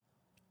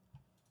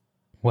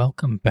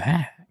Welcome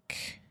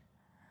back.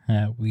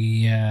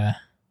 We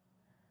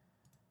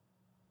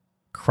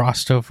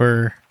crossed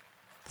over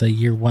the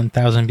year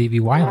 1000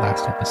 BBY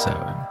last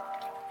episode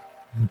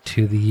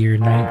into the year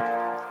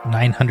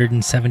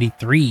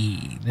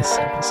 973 this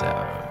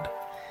episode.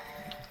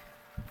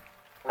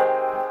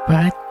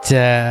 But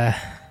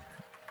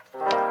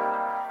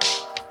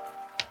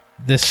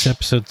this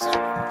episode's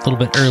a little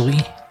bit early.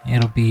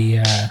 It'll be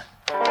out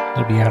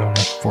on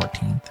the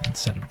 14th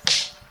instead of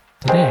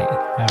today.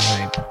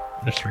 I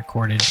just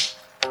recorded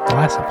the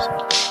last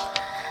episode.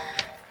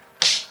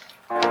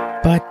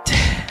 But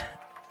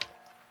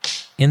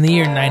in the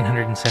year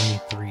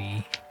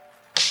 973,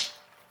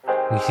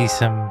 we see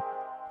some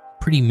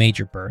pretty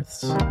major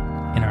births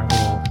in our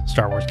little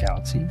Star Wars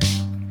galaxy.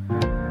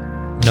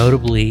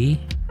 Notably,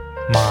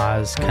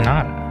 Maz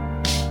Kanata.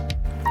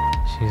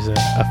 She's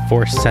a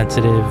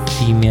Force-sensitive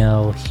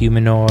female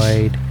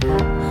humanoid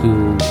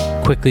who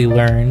quickly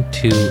learned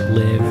to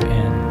live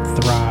and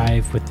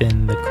thrive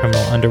within the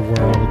criminal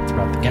underworld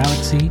throughout the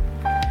galaxy,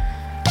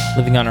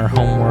 living on her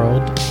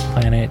homeworld,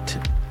 planet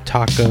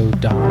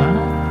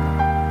Takodana.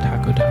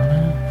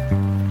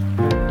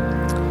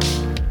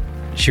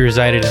 She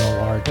resided in a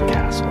large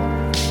castle.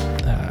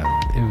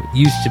 It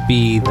used to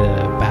be the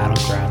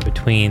battleground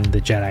between the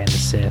Jedi and the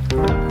Sith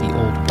of the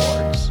Old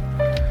Wars.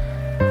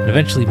 And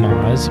eventually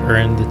Maz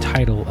earned the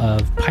title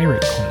of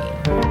Pirate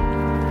Queen,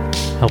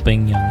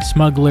 helping young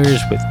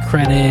smugglers with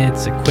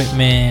credits,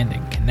 equipment,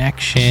 and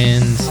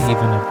connections, even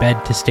a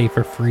bed to stay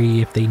for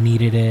free if they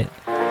needed it.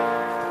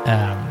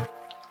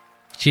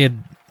 She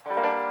had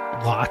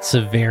lots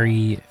of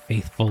very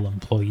faithful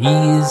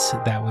employees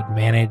that would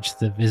manage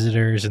the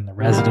visitors and the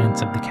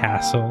residents of the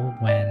castle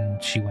when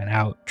she went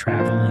out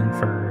traveling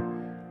for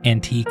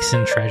antiques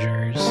and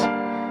treasures.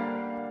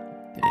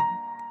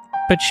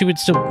 But she would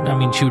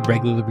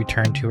regularly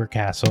return to her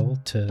castle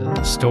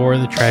to store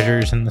the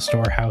treasures in the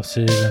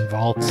storehouses and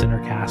vaults in her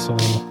castle,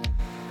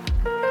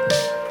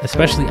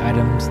 especially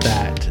items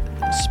that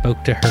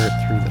spoke to her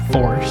through the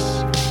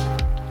Force,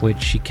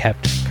 which she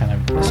kept kind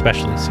of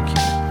especially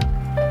secure.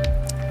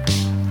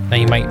 Now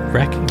you might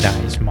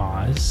recognize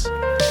Maz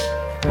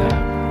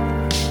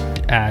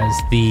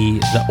as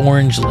the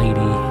orange lady in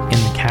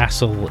the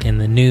castle in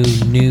the new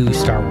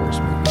Star Wars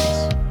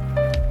movies.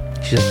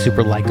 She's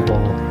super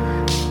likable,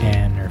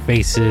 and her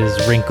face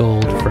is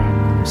wrinkled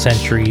from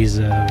centuries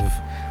of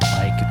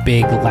like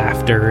big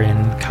laughter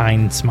and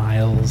kind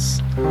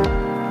smiles.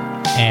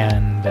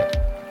 And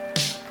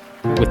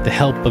with the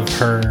help of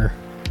her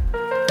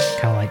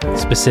kind of like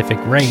specific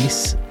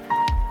race,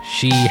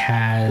 she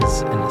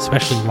has an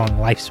especially long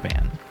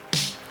lifespan.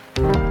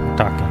 We're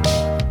talking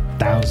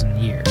thousands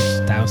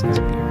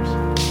of years.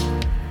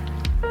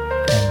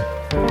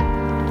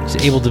 And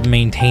she's able to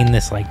maintain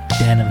this like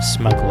den of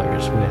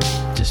smugglers with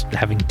just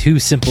having two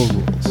simple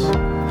rules.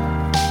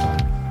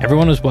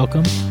 Everyone was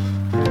welcome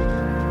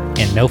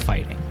and no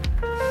fighting.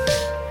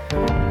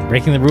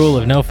 Breaking the rule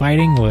of no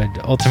fighting would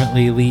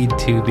ultimately lead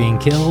to being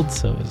killed,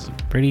 so it was a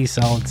pretty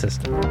solid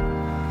system.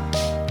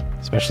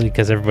 Especially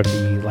because everybody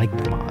liked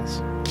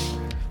Maz.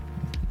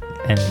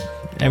 And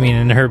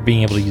her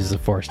being able to use the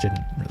Force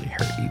didn't really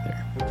hurt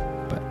either.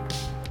 But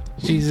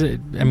she's,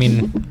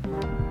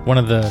 one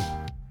of the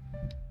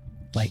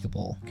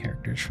likable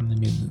characters from the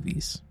new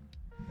movies.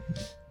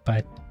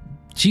 But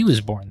she was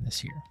born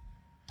this year.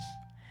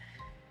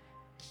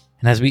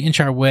 And as we inch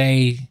our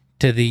way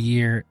to the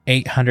year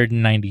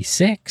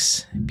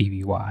 896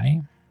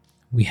 BBY,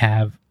 we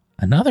have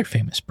another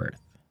famous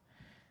birth.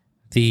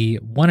 The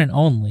one and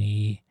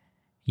only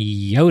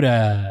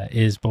Yoda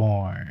is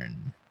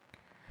born.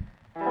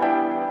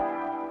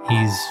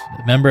 He's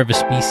a member of a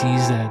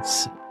species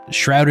that's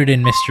shrouded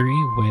in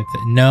mystery with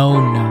no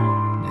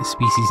known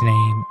species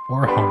name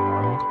or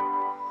homeworld.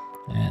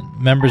 And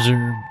members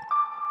are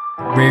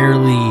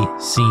rarely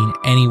seen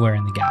anywhere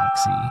in the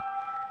galaxy.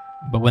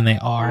 But when they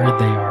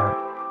are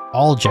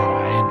all Jedi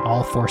and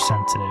all Force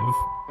sensitive.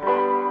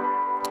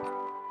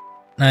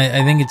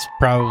 I think it's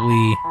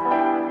probably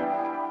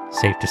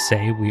safe to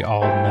say we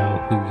all know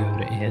who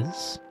Yoda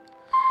is.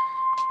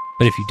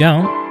 But if you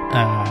don't,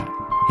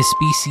 his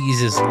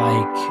species is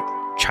like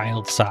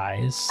child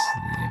size.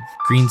 They have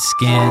green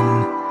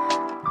skin,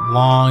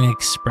 long,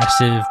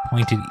 expressive,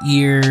 pointed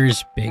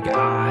ears, big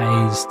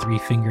eyes,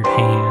 three-fingered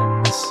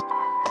hands.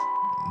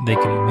 They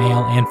could be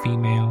male and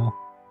female,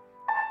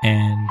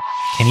 and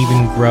can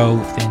even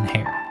grow thin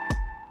hair,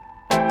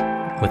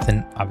 with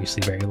an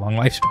obviously very long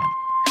lifespan,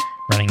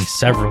 running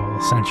several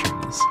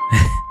centuries,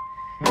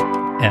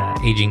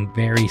 aging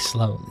very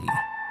slowly.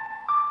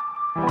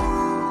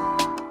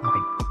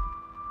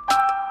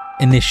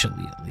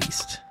 Initially, at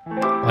least.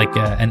 Like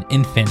an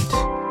infant,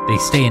 they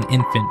stay an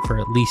infant for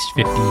at least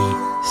 50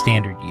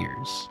 standard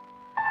years,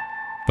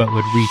 but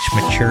would reach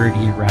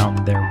maturity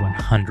around their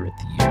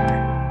 100th year.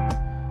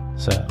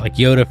 So, like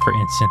Yoda, for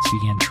instance,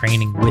 began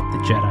training with the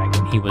Jedi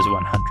when he was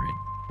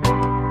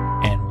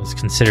 100, and was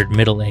considered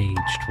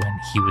middle-aged when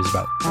he was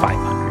about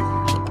 500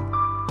 years old.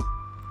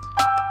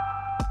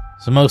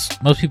 So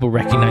most people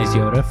recognize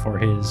Yoda for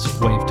his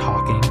way of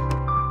talking,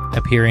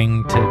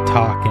 appearing to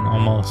talk in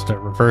almost a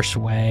reverse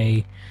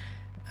way,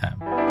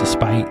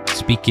 despite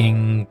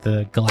speaking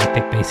the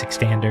galactic basic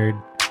standard.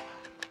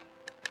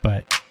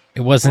 But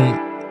it wasn't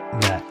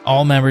that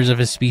all members of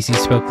his species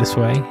spoke this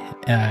way.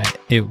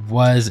 It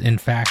was, in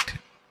fact,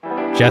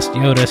 just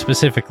Yoda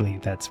specifically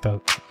that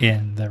spoke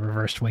in the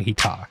reversed way he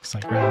talks.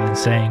 Like, rather than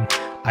saying,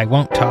 "I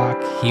won't talk,"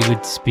 he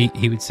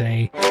would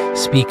say,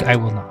 "Speak, I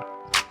will not."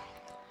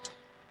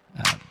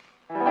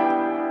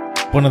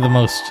 One of the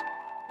most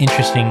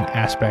interesting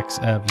aspects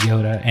of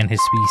Yoda and his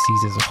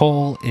species as a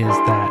whole is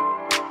that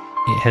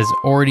it has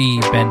already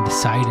been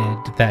decided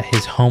that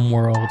his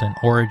homeworld and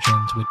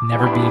origins would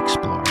never be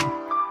explored,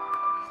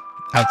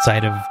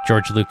 outside of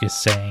George Lucas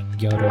saying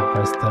Yoda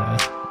was the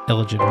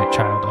illegitimate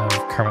child of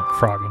Kermit the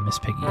Frog and Miss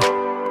Piggy.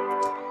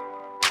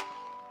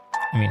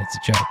 I mean, it's a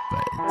joke,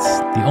 but it's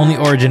the only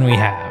origin we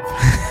have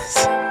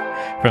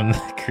from the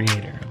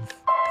creator of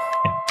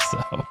him. So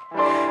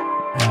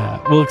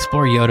we'll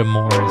explore Yoda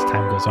more as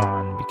time goes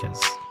on,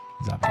 because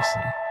he's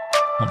obviously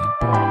only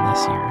born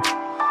this year,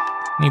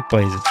 and he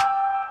plays a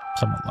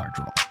somewhat large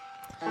role.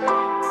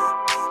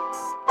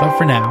 But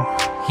for now,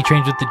 he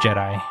trains with the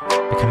Jedi,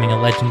 becoming a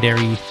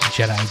legendary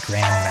Jedi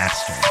Grand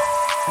Master.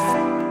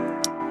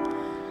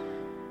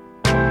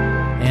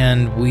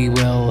 And we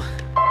will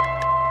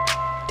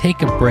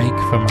take a break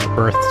from our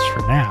births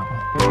for now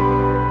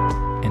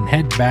and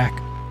head back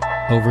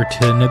over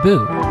to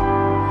Naboo,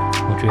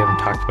 which we haven't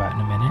talked about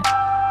in a minute,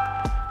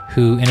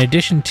 who, in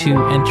addition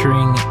to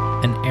entering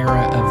an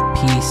era of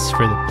peace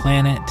for the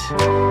planet,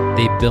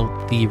 they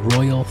built the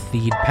Royal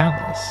Theed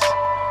Palace,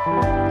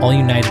 all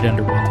united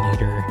under one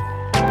leader,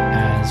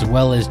 as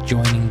well as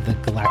joining the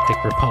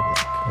Galactic Republic,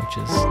 which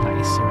is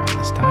nice around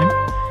this time.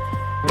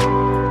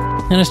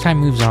 And as time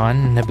moves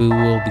on, Naboo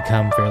will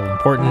become fairly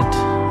important,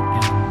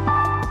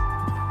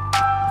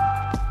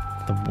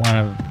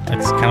 and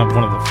it's kind of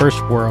one of the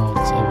first worlds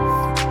of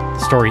the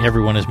story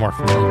everyone is more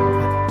familiar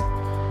with.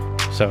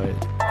 So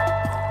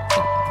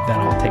that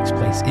all takes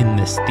place in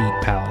this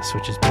Theed Palace,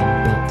 which is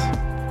being built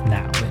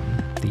now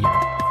in the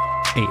year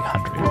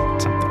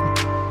 800 something.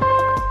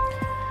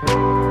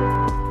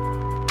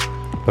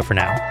 But for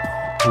now,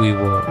 we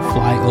will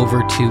fly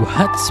over to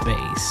Hutt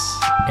Space,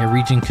 a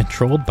region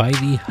controlled by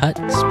the Hutt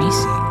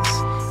species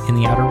in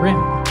the Outer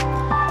Rim.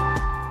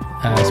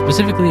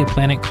 Specifically a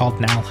planet called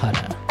Nal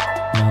Hutta,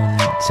 known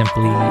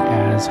simply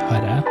as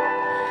Hutta.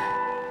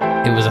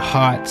 It was a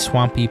hot,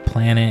 swampy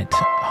planet,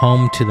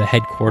 home to the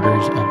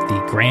headquarters of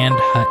the Grand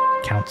Hutt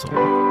Council,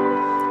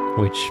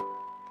 which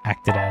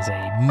acted as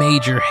a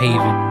major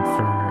haven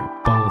for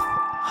both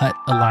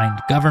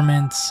Hutt-aligned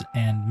governments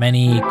and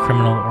many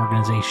criminal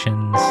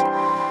organizations,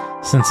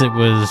 since it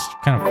was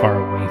kind of far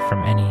away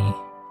from any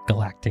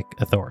galactic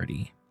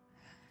authority.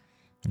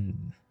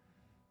 And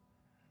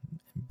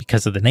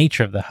because of the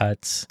nature of the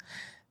Hutts,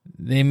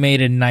 they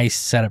made a nice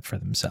setup for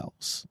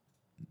themselves.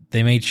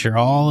 They made sure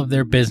all of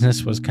their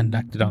business was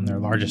conducted on their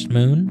largest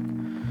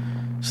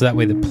moon, so that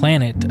way the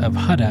planet of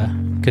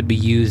Hutta could be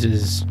used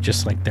as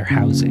just like their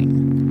housing,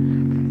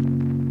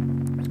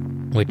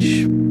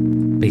 which,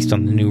 based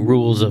on the new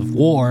rules of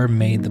war,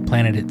 made the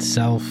planet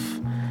itself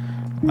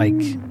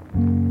like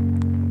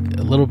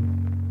a little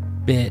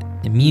bit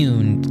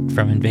immune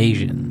from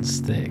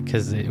invasions,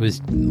 because it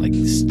was like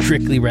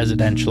strictly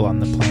residential on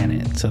the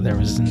planet, so there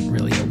wasn't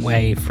really a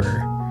way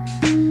for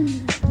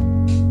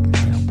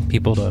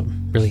people to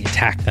really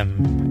attack them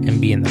and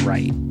be in the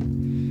right.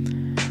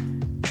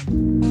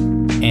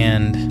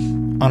 And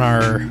on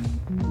our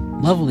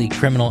lovely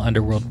criminal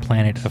underworld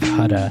planet of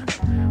Hutta,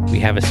 we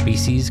have a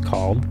species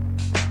called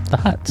the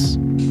Hutts.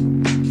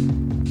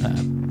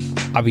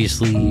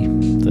 Obviously,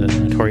 the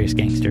notorious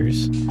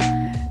gangsters.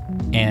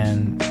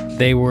 And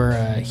they were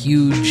a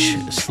huge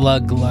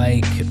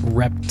slug-like,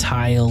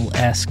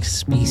 reptile-esque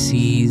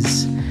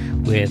species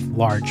with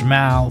large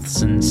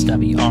mouths and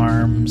stubby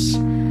arms,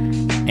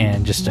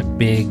 and just a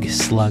big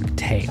slug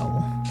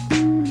tail.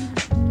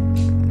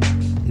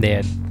 They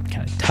had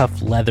kind of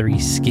tough, leathery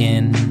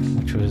skin,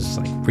 which was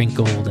like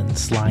wrinkled and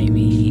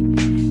slimy,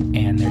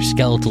 and their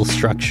skeletal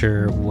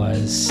structure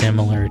was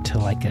similar to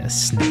like a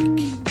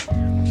snake.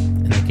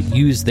 And they could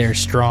use their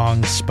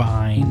strong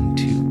spine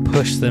to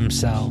push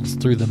themselves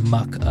through the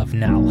muck of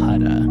Nal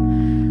Hutta,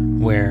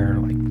 where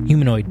like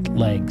humanoid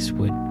legs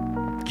would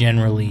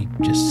generally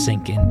just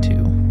sink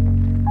into.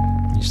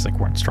 Just like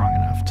weren't strong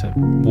enough to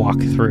walk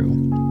through.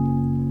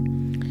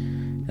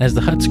 As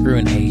the Hutts grew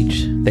in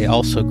age, they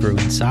also grew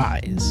in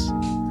size.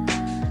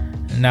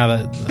 Now,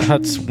 the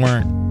Hutts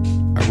weren't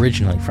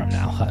originally from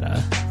Nal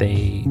Hutta.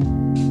 They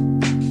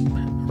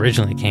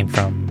originally came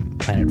from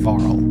planet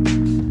Varl,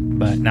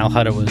 but Nal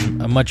Hutta was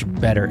a much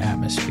better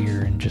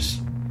atmosphere and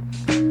just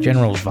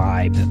general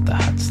vibe that the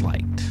Hutts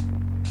liked.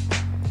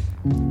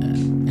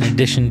 In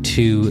addition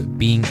to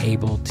being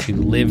able to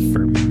live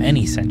for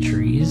many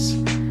centuries,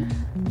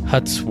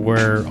 Hutts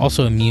were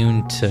also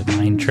immune to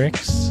mind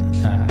tricks.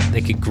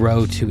 They could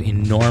grow to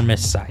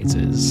enormous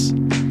sizes.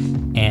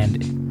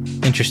 And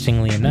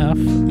interestingly enough,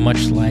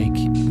 much like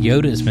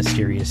Yoda's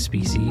mysterious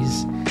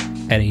species,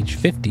 at age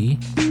 50,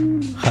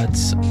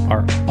 huts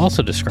are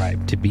also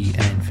described to be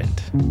an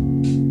infant.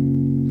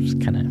 It's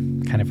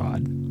kind of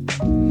odd.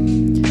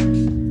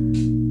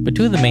 But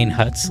two of the main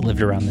huts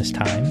lived around this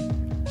time,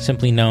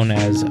 simply known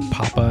as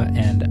Papa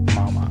and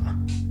Mama.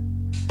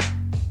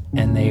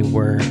 And they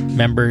were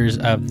members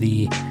of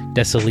the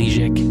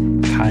Desilesic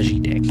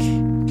Kajidik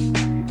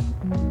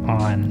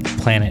on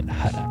planet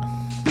Hutta.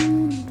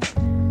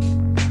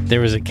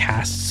 There was a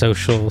caste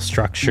social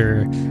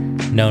structure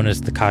known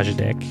as the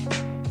Kajidik,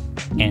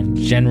 and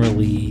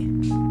generally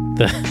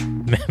the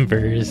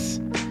members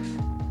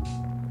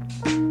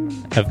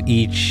of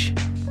each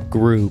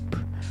group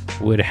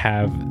would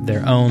have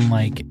their own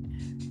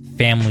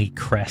family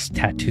crest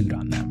tattooed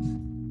on them.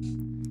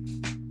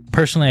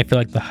 Personally, I feel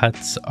like the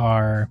Hutts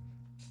are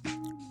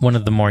one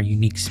of the more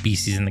unique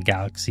species in the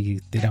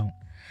galaxy. They don't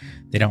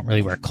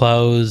really wear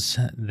clothes.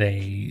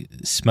 They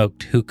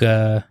smoked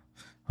hookah,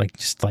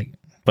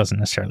 wasn't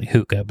necessarily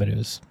hookah, but it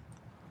was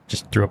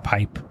just through a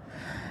pipe.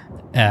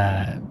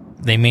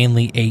 They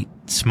mainly ate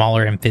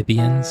smaller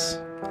amphibians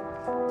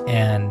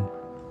and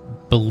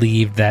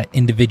believed that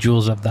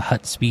individuals of the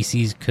Hutt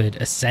species could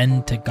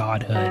ascend to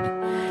godhood,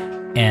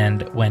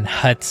 and when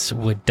Hutts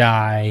would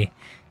die,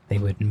 they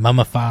would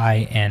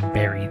mummify and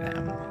bury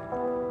them.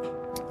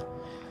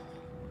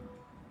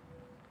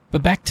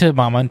 But back to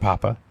Mama and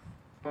Papa.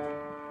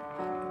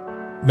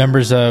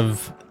 Members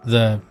of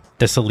the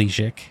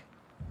Desilesic,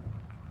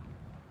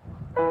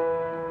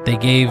 they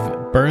gave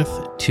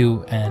birth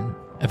to an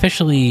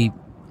officially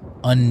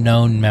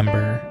unknown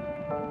member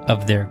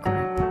of their group.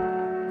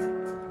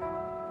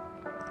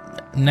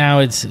 Now,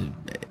 it's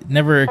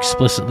never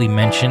explicitly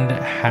mentioned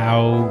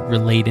how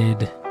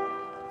related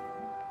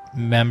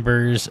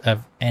members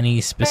of any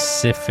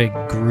specific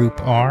group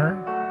are,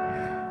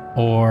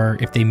 or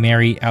if they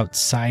marry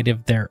outside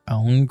of their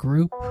own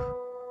group.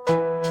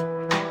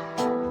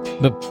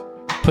 But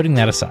putting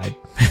that aside,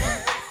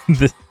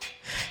 just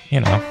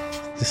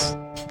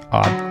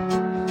odd.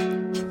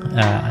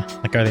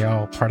 Are they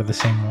all part of the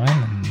same one?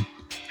 And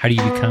how do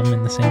you become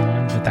in the same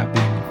one without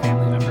being a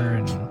family member?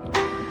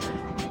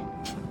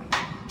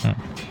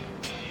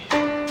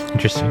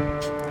 Interesting.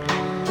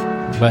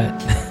 But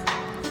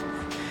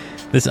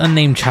this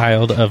unnamed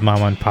child of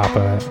Mama and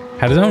Papa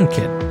had his own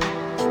kid.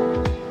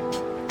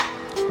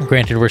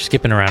 Granted, we're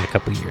skipping around a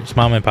couple years.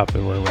 Mama and Papa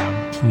were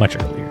around much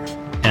earlier,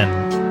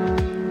 and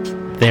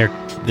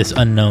this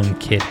unknown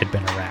kid had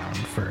been around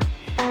for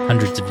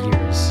hundreds of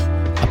years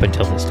up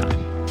until this time.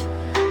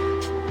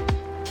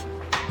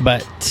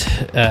 But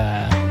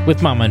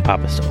with Mama and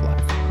Papa still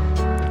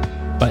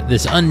alive. But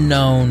this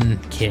unknown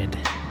kid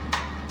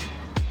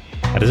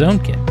had his own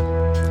kid.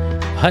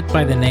 A Hutt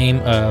by the name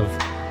of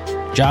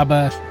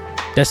Jabba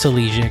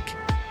Desilesic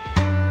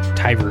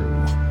Tyru.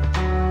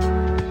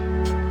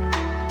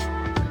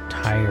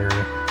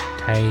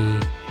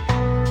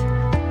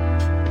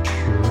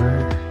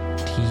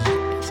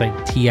 It's like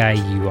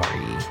Tiure.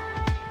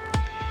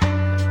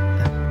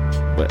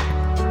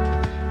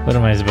 What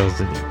am I supposed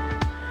to do?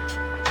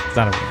 It's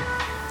not a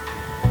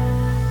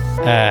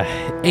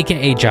word.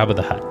 AKA Jabba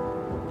the Hutt,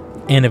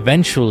 and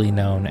eventually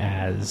known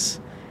as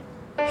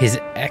His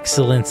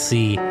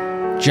Excellency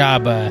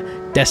Jabba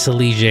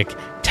Desilesic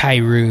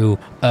Tyru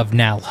of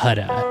Nal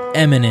Hutta,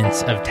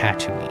 Eminence of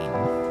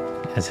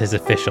Tatooine, as his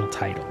official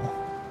title.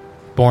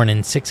 Born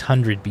in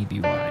 600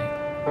 BBY.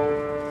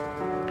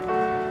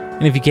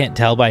 And if you can't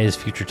tell by his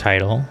future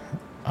title,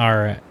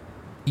 our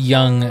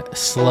young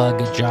slug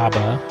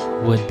Jabba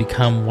would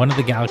become one of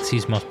the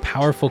galaxy's most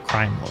powerful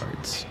crime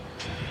lords,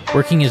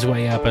 working his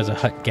way up as a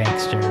Hutt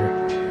gangster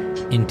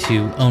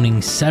into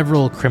owning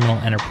several criminal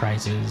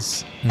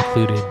enterprises,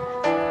 included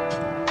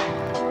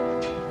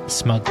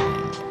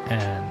smuggling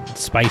and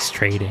spice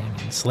trading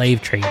and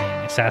slave trading,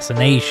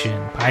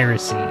 assassination,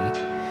 piracy.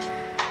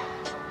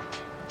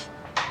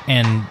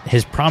 And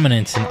his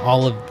prominence in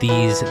all of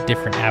these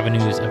different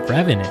avenues of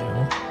revenue,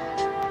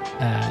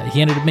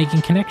 he ended up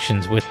making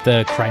connections with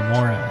the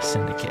Crymora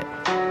Syndicate,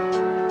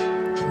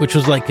 which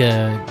was like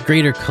a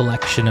greater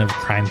collection of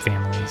crime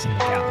families in the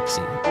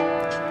galaxy.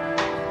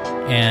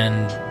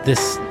 And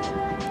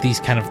these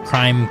kind of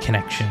crime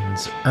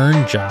connections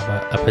earned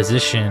Jabba a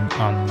position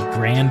on the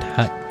Grand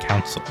Hutt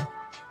Council,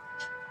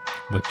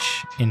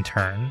 which in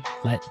turn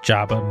let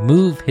Jabba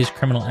move his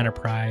criminal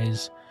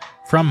enterprise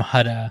from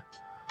Hutta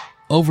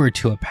over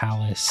to a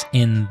palace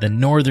in the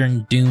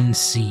northern dune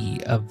sea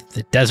of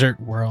the desert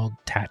world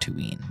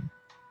Tatooine,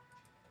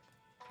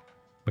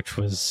 which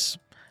was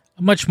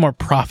a much more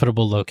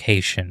profitable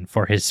location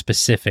for his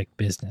specific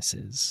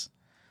businesses.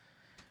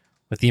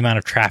 With the amount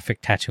of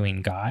traffic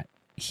Tatooine got,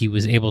 he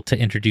was able to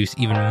introduce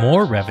even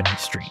more revenue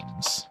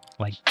streams,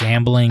 like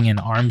gambling and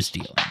arms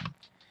dealing,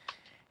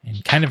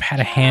 and kind of had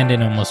a hand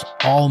in almost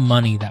all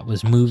money that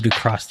was moved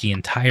across the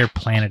entire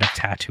planet of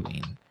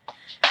Tatooine.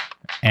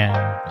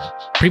 And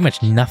pretty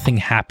much nothing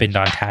happened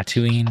on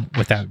Tatooine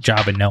without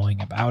Jabba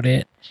knowing about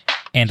it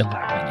and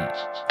allowing it.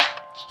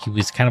 He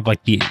was kind of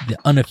like the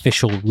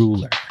unofficial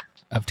ruler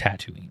of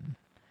Tatooine.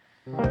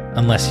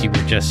 Unless you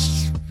were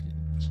just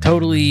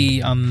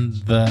totally on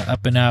the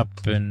up and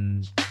up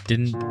and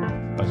didn't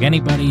bug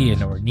anybody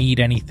or need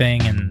anything,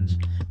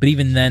 but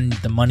even then,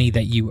 the money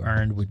that you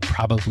earned would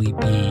probably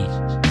be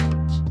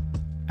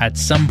at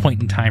some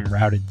point in time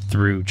routed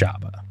through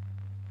Jabba.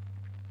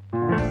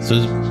 So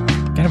it's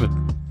kind of a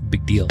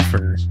big deal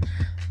for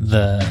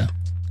the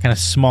kind of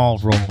small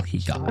role he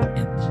got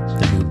in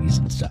the movies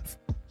and stuff,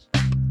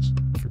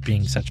 for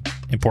being such an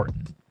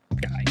important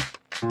guy.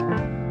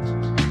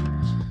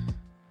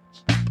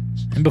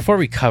 And before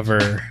we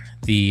cover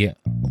the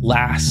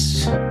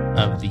last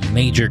of the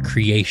major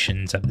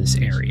creations of this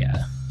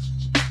area,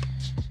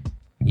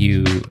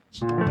 you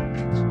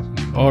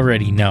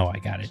already know I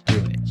gotta do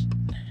it.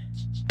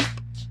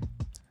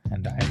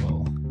 And I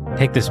will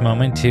take this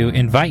moment to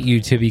invite you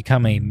to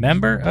become a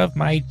member of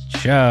my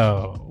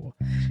show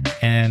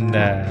and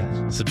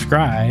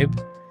subscribe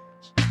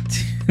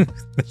to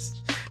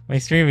my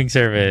streaming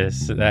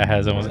service that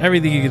has almost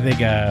everything you can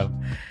think of.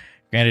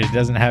 Granted, it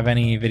doesn't have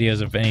any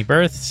videos of any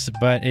births,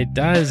 but it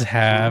does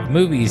have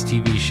movies,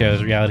 TV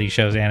shows, reality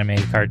shows, anime,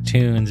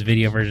 cartoons,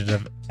 video versions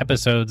of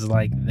episodes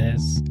like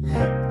this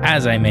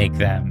as I make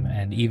them,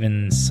 and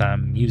even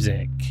some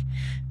music.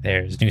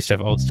 There's new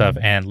stuff, old stuff,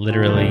 and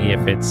literally,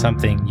 if it's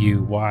something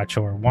you watch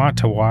or want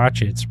to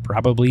watch, it's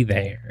probably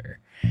there.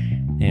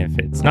 If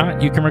it's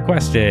not, you can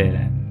request it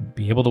and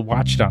be able to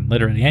watch it on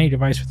literally any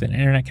device with an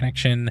internet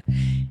connection.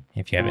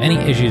 If you have any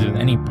issues with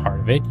any part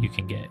of it, you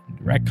can get in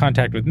direct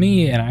contact with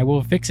me, and I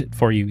will fix it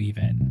for you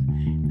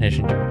even. In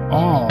addition to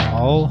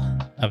all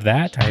of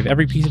that, I have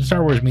every piece of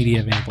Star Wars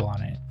media available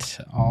on it,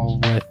 all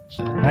with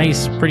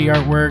nice, pretty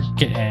artwork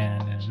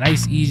and a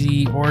nice,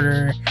 easy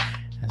order,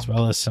 as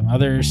well as some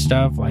other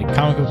stuff like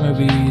comic book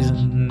movies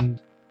and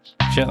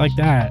shit like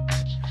that,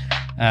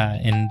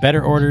 in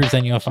better orders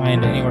than you'll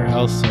find anywhere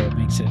else, so it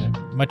makes it a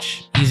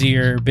much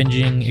easier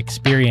binging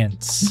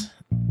experience.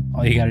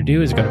 All you gotta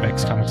do is go to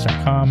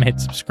vexcomics.com, hit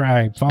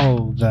subscribe,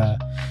 follow the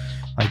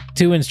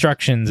 2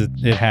 instructions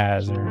it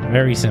has. They're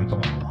very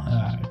simple.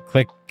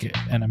 Click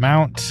an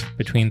amount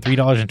between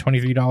 $3 and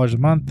 $23 a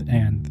month,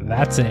 and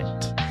that's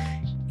it.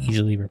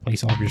 Easily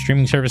replace all of your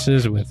streaming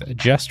services with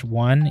just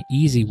one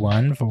easy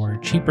one for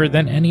cheaper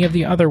than any of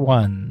the other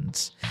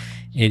ones.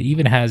 It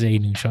even has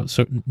a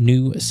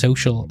new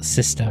social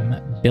system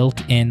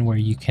built in where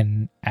you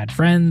can add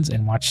friends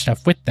and watch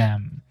stuff with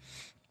them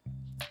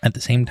at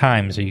the same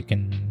time, so you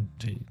can,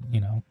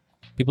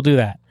 people do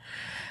that.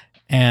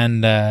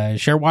 And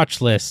share watch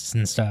lists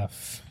and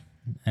stuff.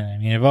 And I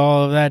mean, if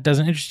all of that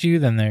doesn't interest you,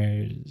 then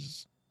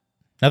there's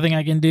nothing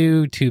I can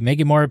do to make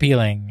it more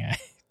appealing.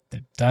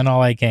 I've done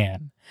all I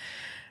can.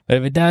 But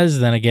if it does,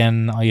 then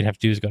again, all you'd have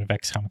to do is go to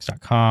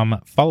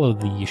vexcomics.com, follow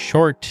the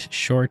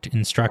short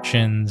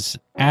instructions,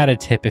 add a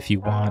tip if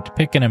you want,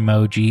 pick an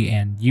emoji,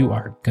 and you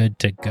are good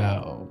to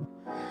go.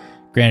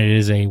 Granted, it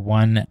is a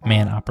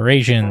one-man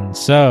operation,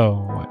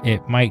 so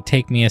it might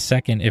take me a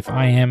second if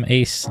I am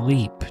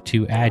asleep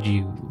to add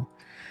you.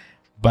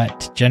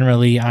 But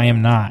generally, I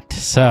am not,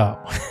 so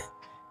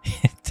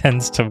it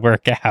tends to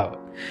work out.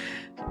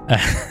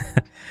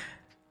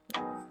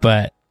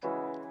 But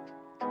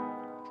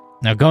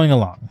now, going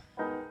along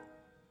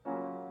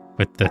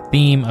with the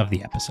theme of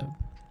the episode,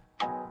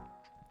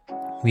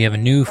 we have a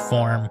new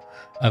form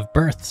of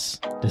births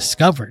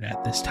discovered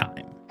at this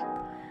time,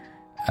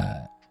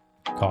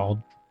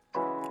 called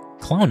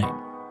cloning.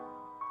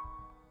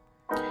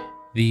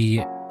 The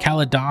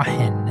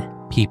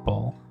Kaladahin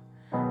people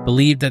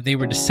believed that they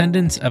were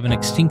descendants of an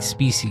extinct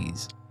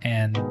species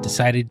and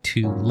decided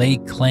to lay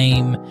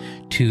claim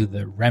to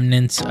the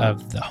remnants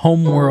of the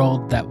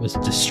homeworld that was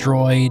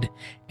destroyed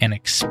and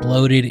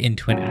exploded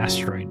into an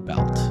asteroid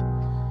belt.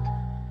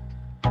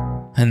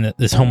 And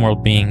this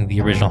homeworld being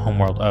the original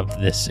homeworld of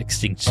this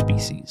extinct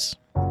species.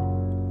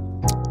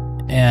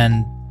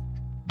 And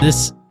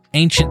this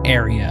ancient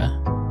area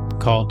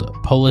called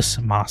Polis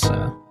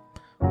Massa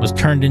was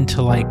turned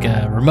into like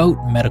a remote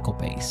medical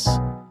base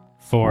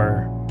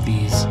for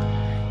these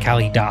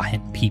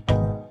Kaladahin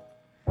people.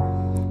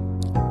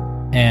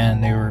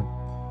 And they were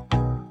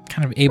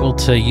kind of able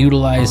to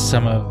utilize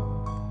some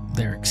of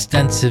their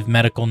extensive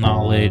medical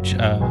knowledge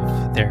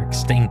of their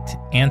extinct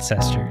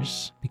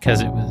ancestors,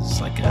 because it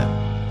was like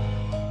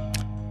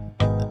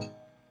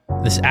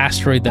this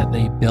asteroid that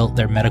they built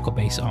their medical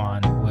base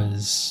on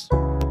was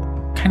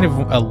kind of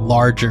a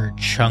larger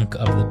chunk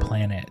of the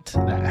planet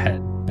that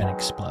had been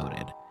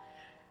exploded.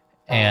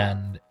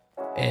 And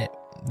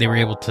they were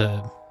able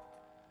to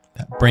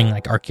bring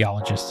like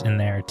archaeologists in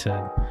there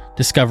to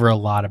discover a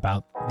lot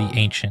about the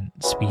ancient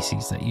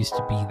species that used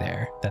to be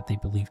there that they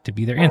believed to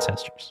be their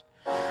ancestors.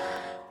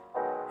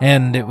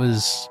 And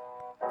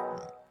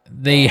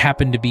they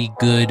happened to be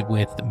good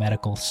with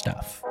medical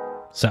stuff.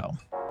 So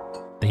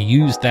they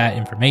used that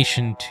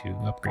information to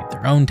upgrade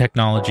their own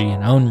technology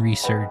and own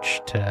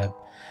research to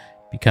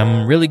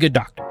become really good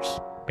doctors,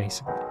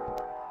 basically.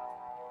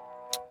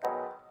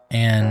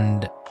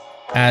 And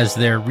as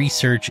their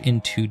research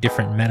into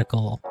different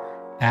medical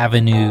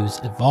avenues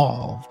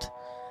evolved,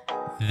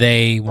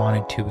 they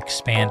wanted to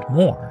expand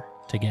more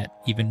to get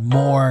even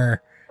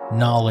more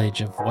knowledge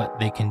of what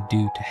they can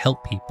do to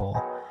help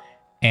people.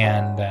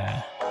 And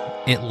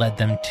it led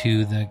them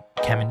to the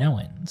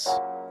Kaminoans,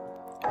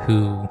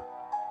 who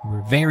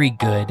were very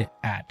good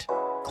at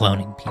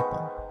cloning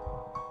people,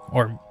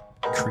 or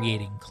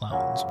creating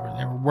clones, or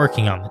they were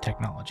working on the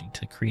technology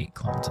to create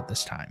clones at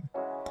this time,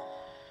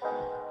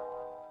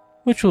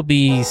 which will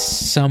be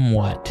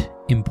somewhat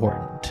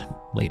important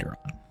later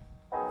on.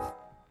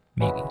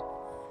 Maybe.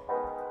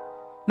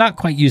 Not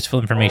quite useful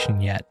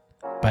information yet,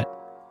 but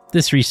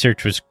this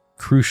research was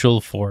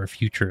crucial for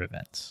future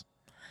events.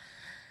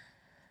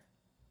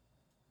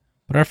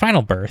 But our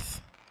final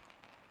birth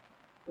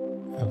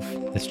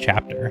of this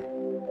chapter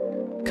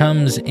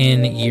comes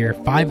in year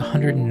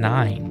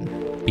 509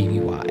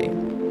 BBY,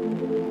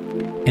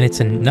 and it's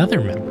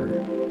another member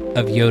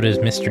of Yoda's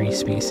mystery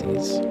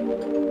species,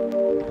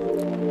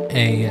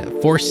 a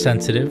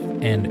Force-sensitive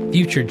and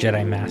future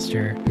Jedi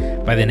Master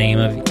by the name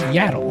of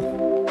Yaddle.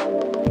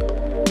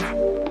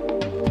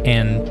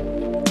 And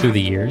through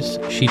the years,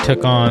 she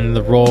took on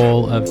the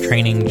role of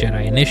training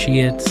Jedi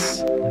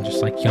initiates,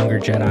 just like younger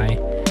Jedi,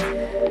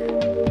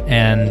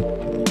 and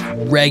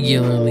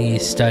regularly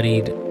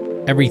studied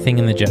everything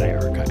in the Jedi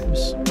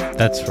archives.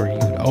 That's where you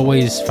would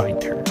always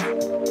find her.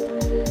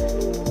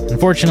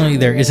 Unfortunately,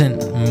 there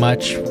isn't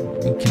much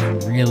we can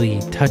really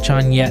touch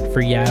on yet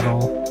for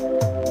Yaddle,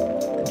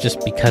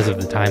 just because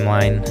of the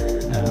timeline.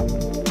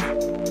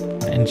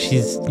 And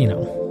she's,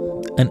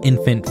 an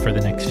infant for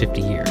the next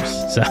 50 years.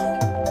 So,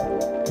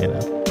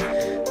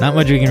 not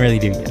much we can really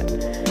do yet.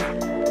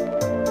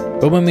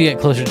 But when we get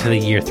closer to the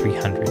year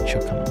 300,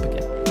 she'll come up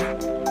again.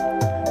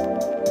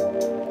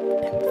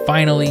 And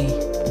finally,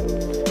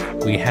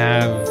 we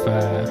have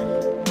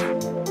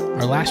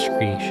our last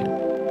creation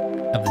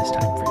of this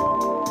time frame,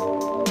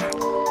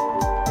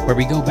 where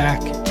we go back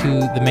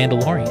to the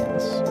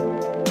Mandalorians,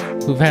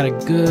 who've had a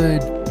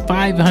good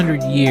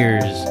 500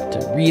 years to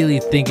really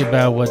think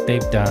about what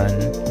they've done.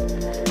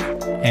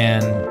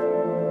 And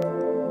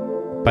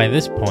by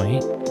this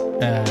point,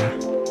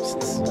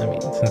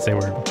 since they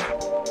were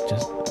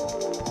just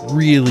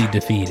really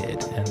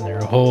defeated and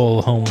their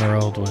whole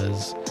homeworld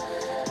was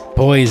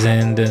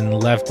poisoned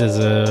and left as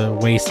a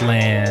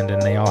wasteland,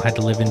 and they all had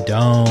to live in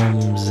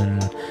domes,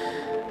 and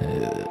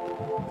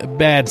a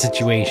bad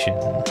situation.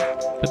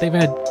 But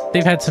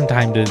they've had some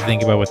time to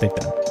think about what they've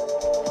done.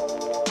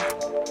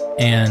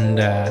 And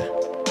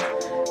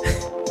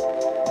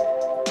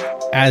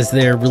as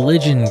their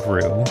religion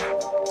grew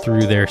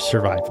through their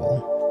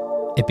survival,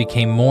 it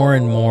became more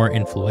and more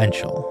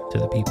influential to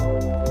the people,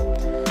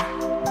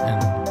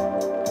 and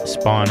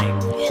spawning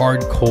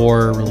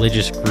hardcore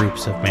religious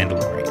groups of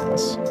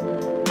Mandalorians,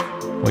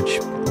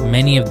 which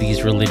many of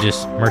these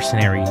religious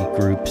mercenary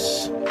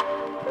groups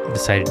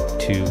decided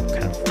to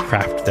kind of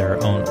craft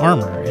their own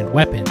armor and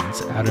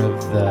weapons out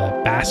of the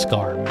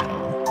Beskar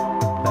metal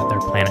that their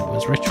planet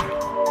was rich with.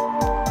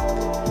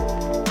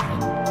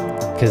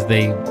 Because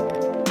they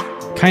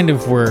kind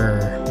of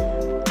were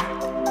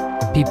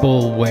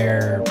people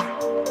where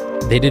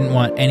they didn't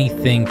want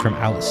anything from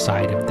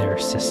outside of their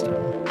system.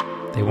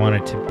 They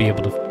wanted to be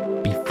able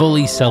to be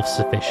fully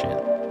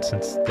self-sufficient,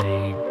 since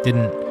they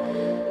didn't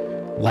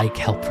like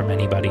help from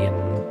anybody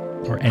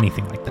or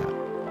anything like that.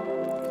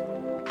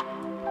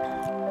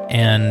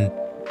 And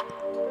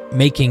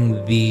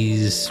making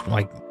these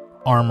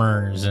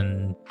armors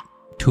and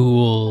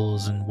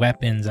tools and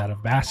weapons out of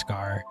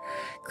Beskar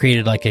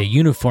created a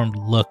uniformed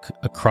look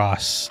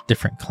across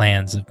different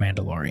clans of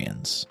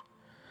Mandalorians.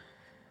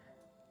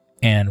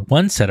 And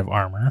one set of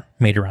armor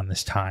made around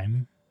this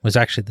time was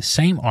actually the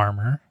same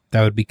armor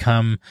that would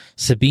become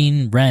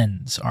Sabine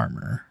Wren's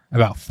armor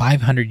about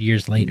 500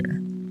 years later.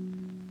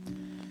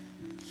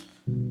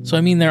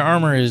 So, their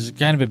armor is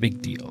kind of a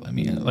big deal.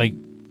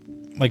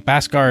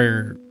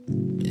 Beskar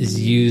is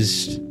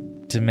used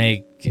to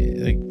make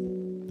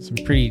some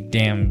pretty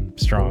damn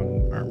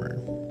strong armor.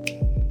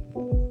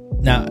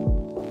 Now,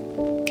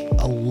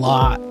 a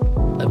lot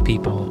of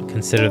people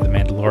consider the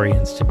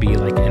Mandalorians to be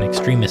an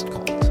extremist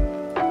cult.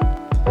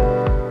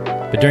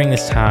 But during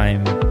this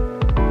time,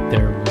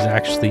 there was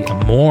actually a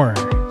more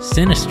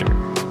sinister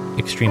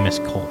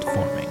extremist cult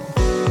forming,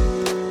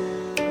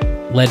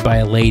 led by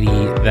a lady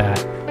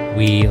that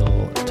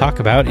we'll talk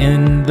about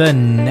in the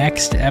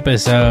next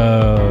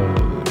episode.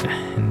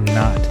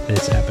 Not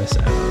this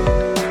episode.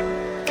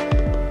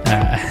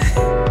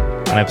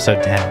 On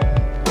episode 10.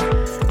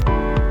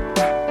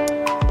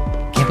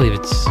 Can't believe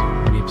it's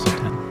already episode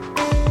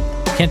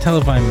 10. Can't tell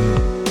if I'm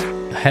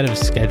ahead of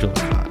schedule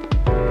or not.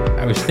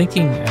 I was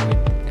thinking I would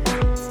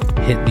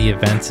hit the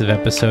events of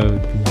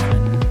episode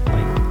 1,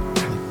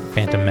 like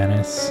Phantom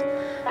Menace,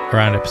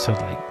 around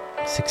episode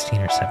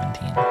 16 or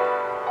 17.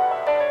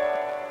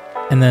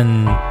 And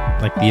then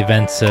the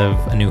events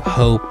of A New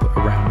Hope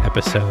around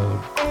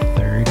episode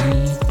 30,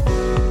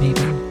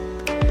 maybe?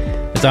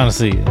 It's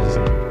honestly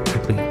a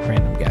complete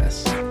random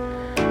guess.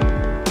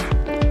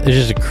 There's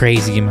just a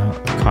crazy amount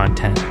of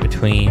content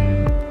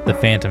between The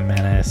Phantom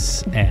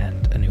Menace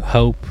and A New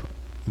Hope,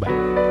 but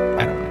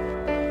I don't know.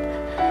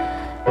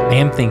 I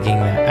am thinking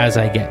that as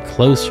I get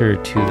closer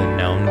to the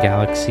known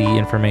galaxy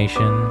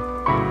information,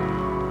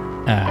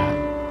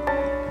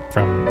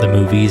 from the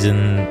movies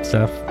and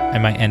stuff, I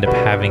might end up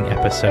having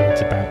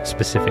episodes about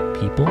specific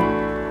people.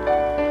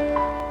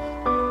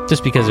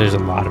 Just because there's a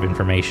lot of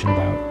information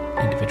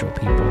about individual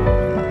people.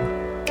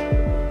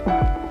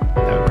 And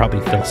that would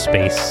probably fill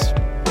space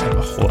of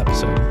a whole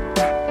episode.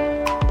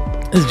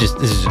 This is just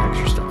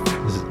extra stuff.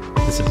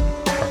 This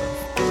isn't part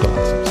of the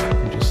last episode.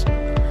 I'm just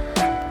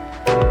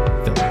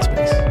filling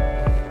space.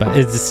 But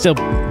it's still,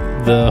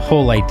 the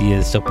whole idea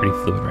is still pretty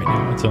fluid right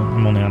now.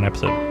 I'm only on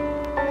episode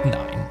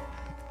 9.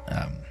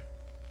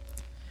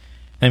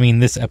 I mean,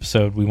 this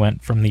episode, we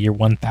went from the year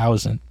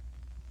 1000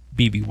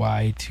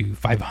 BBY to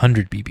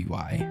 500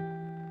 BBY,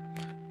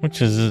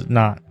 which is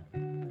not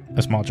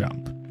a small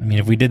jump. I mean,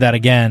 if we did that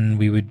again,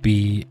 we would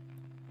be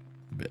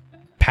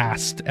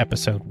past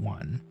episode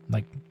 1,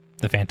 like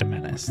The Phantom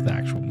Menace, the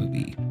actual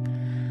movie.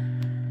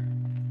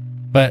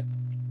 But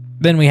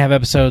then we have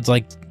episodes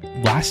like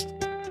last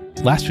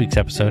week's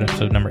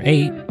episode number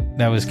 8,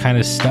 that was kind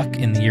of stuck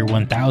in the year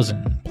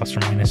 1000, plus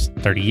or minus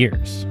 30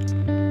 years.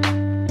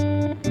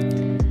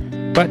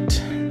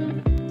 But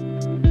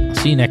I'll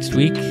see you next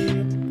week.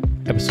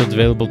 Episodes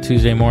available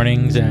Tuesday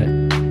mornings at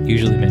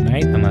usually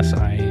midnight, unless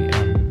I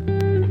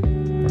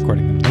am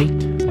recording them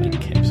late,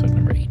 like episode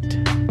number 8.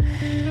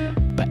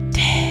 But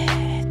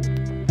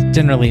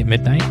generally at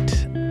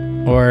midnight,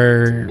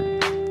 or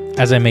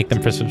as I make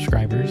them for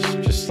subscribers.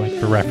 Just like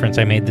for reference,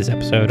 I made this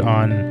episode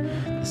on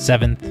the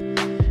 7th,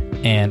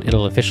 and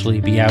it'll officially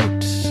be out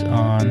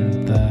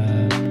on the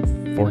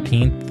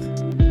 14th.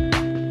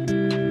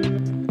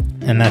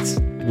 And that's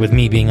with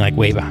me being like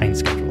way behind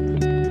schedule.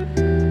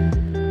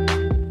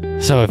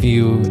 So if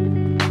you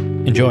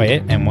enjoy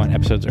it and want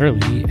episodes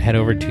early, head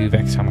over to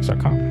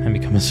vexcomics.com and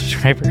become a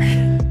subscriber.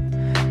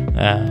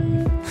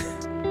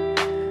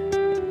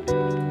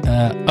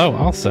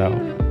 Also,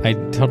 I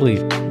totally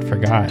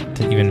forgot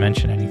to even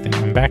mention anything.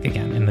 I'm back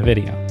again in the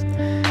video.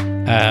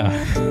 I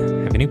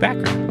have a new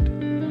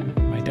background.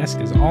 My desk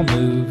is all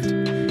moved,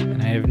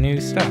 and I have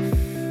new stuff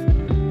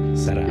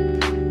set up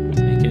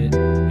to make it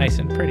nice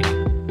and pretty.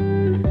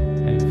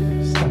 I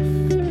have stuff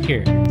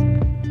here.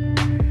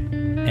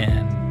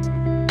 And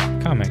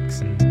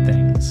comics and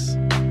things.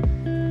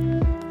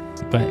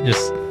 But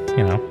just,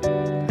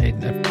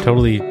 I've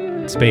totally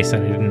spaced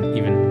that I didn't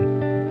even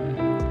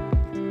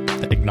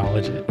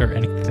acknowledge it or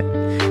anything.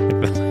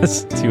 Like the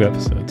last 2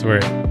 episodes where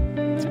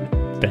it's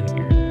been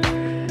here.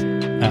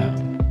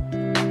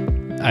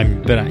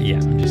 I'm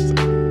just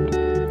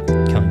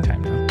killing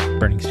time now.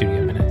 Burning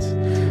studio minutes.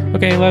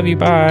 Okay, love you.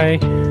 Bye.